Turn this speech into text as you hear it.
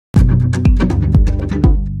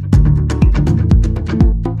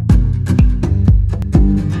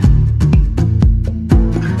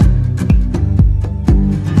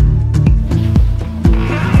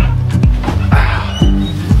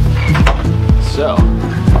So,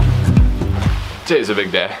 today's a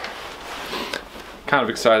big day. Kind of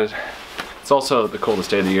excited. It's also the coldest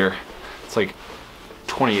day of the year. It's like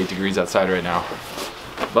 28 degrees outside right now.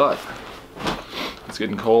 But it's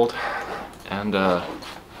getting cold, and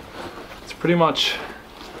it's pretty much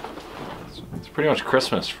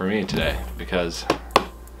Christmas for me today, because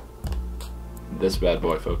this bad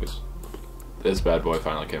boy, this bad boy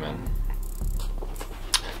finally came in.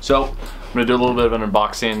 So I'm gonna do a little bit of an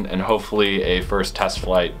unboxing and hopefully a first test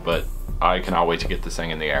flight, but I cannot wait to get this thing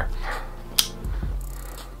in the air.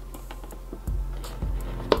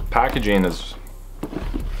 Packaging is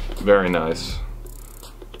very nice.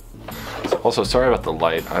 Also, sorry about the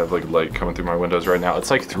light. I have like light coming through my windows right now. It's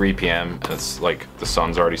like 3 p.m. and it's like the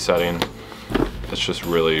sun's already setting. It's just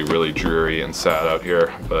really, really dreary and sad out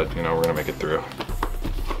here, but you know, we're gonna make it through.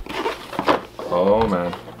 Oh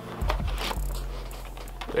man.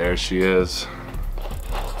 There she is.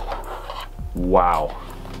 Wow.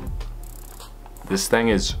 This thing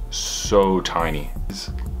is so tiny.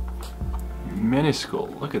 It's minuscule.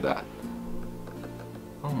 Look at that.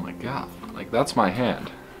 Oh my god. Like, that's my hand.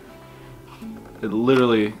 It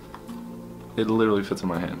literally fits in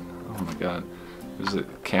my hand. Oh my god. There's a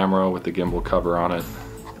camera with the gimbal cover on it.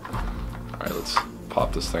 Alright, let's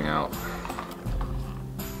pop this thing out.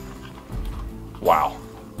 Wow.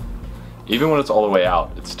 Even when it's all the way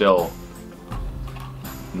out, it's still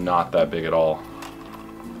not that big at all.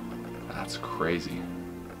 That's crazy.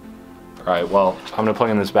 Alright, well, I'm gonna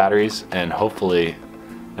plug in these batteries, and hopefully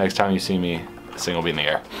next time you see me, this thing will be in the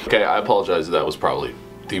air. Okay, I apologize, that was probably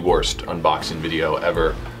the worst unboxing video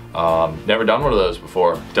ever. Never done one of those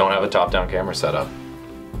before. Don't have a top-down camera setup.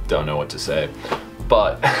 Don't know what to say.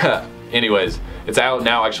 But anyways, it's out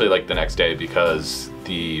now actually like the next day, because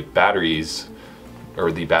the batteries, or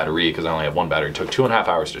the battery, because I only have one battery, took 2.5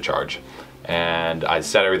 hours to charge. And I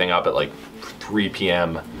set everything up at like 3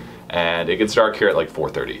 p.m. and it gets dark here at like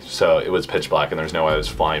 4:30. So it was pitch black and there's no way I was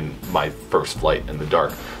flying my first flight in the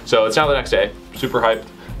dark. So it's now the next day, super hyped.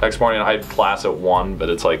 Next morning I had class at 1, but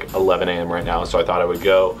it's like 11 a.m. right now, so I thought I would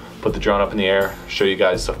go, put the drone up in the air, show you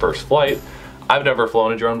guys the first flight. I've never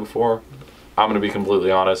flown a drone before, I'm gonna be completely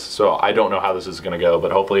honest, so I don't know how this is gonna go,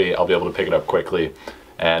 but hopefully I'll be able to pick it up quickly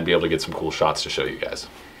and be able to get some cool shots to show you guys.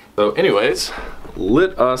 So anyways,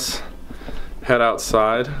 let us head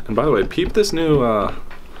outside. And by the way, peep this new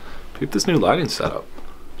lighting setup.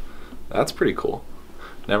 That's pretty cool.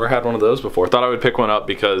 Never had one of those before. Thought I would pick one up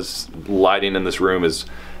because lighting in this room is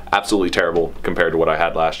absolutely terrible compared to what I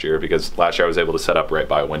had last year, because last year I was able to set up right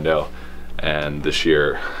by a window, and this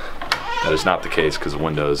year that is not the case because the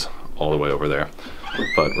window's all the way over there.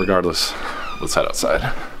 But regardless, let's head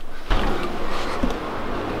outside.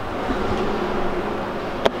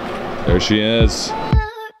 There she is.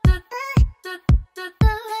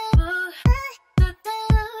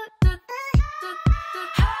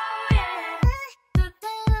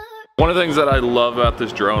 One of the things that I love about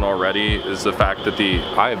this drone already is the fact that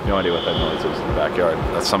I have no idea what that noise is in the backyard.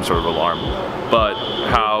 That's some sort of alarm. But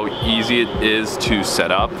how easy it is to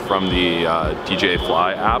set up from the DJI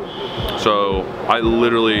Fly app. So I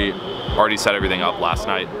literally already set everything up last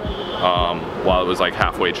night while it was like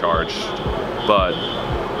halfway charged. But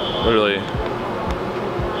literally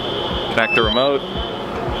connect the remote,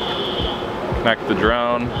 connect the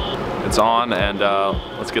drone, it's on, and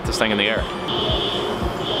let's get this thing in the air.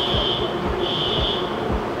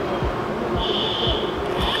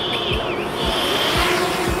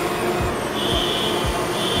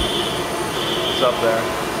 It's up there.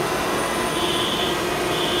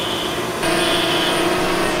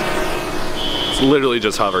 It's literally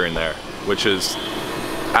just hovering there, which is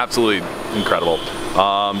absolutely incredible.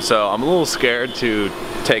 So I'm a little scared to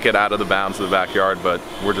take it out of the bounds of the backyard, but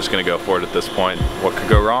we're just gonna go for it at this point. What could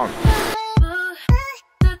go wrong?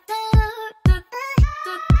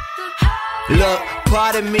 Look,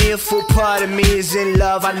 part of me, a full part of me is in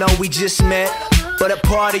love. I know we just met, but a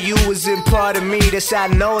part of you is in part of me. That's I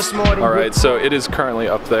know it's more than. All right, so it is currently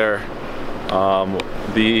up there.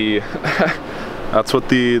 That's what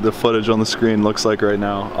the footage on the screen looks like right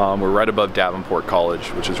now. We're right above Davenport College,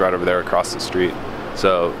 which is right over there across the street.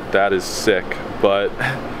 So that is sick, but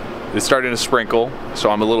it's starting to sprinkle, so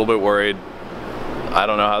I'm a little bit worried. I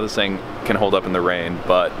don't know how this thing can hold up in the rain,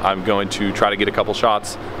 but I'm going to try to get a couple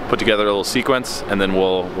shots, put together a little sequence, and then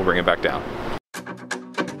we'll bring it back down.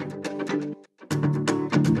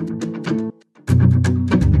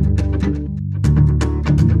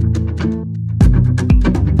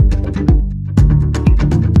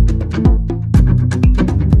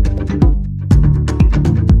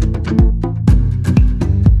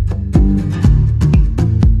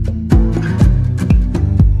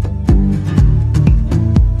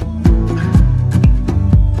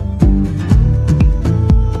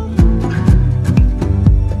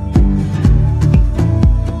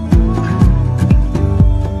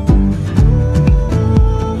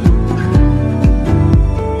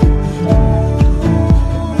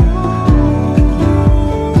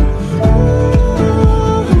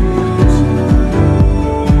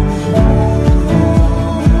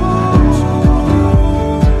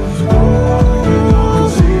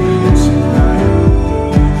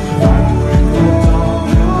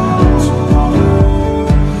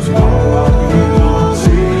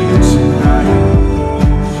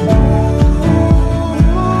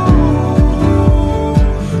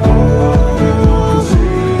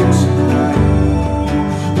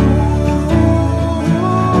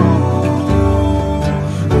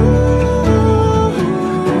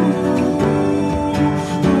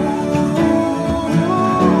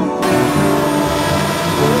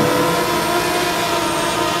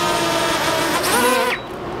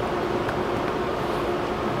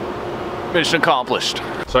 mission accomplished.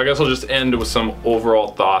 So I guess I'll just end with some overall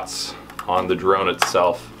thoughts on the drone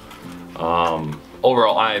itself.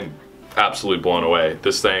 Overall, I'm absolutely blown away.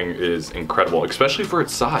 This thing is incredible, especially for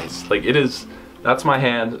its size. Like, it is, that's my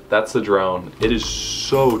hand, that's the drone. It is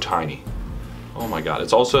so tiny. Oh my God.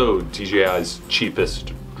 It's also DJI's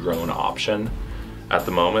cheapest drone option at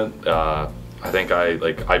the moment. I think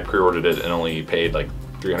I pre-ordered it and only paid like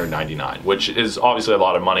 $399, which is obviously a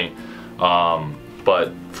lot of money.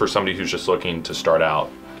 But for somebody who's just looking to start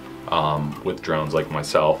out with drones like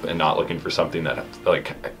myself and not looking for something that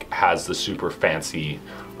like has the super fancy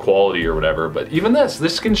quality or whatever, but even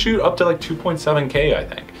this can shoot up to like 2.7K, I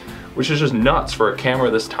think, which is just nuts for a camera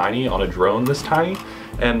this tiny on a drone this tiny.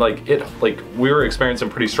 And like we were experiencing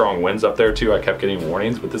pretty strong winds up there too. I kept getting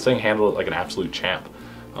warnings, but this thing handled it like an absolute champ.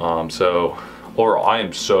 So overall, I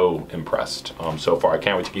am so impressed so far. I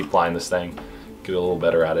can't wait to keep flying this thing, get a little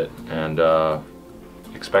better at it, and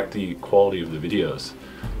expect the quality of the videos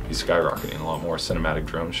be skyrocketing. A lot more cinematic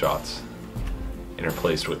drone shots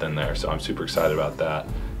interplaced within there. So I'm super excited about that,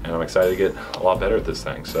 and I'm excited to get a lot better at this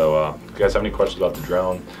thing. So if you guys have any questions about the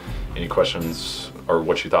drone, any questions or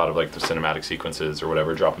what you thought of like the cinematic sequences or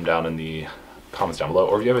whatever, drop them down in the comments down below.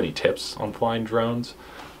 Or if you have any tips on flying drones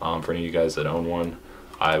for any of you guys that own one,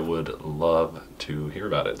 I would love to hear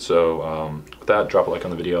about it. So with that, drop a like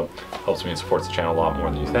on the video. Helps me and supports the channel a lot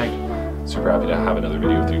more than you think. Super happy to have another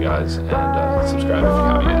video with you guys, and subscribe if you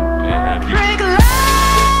haven't yet. And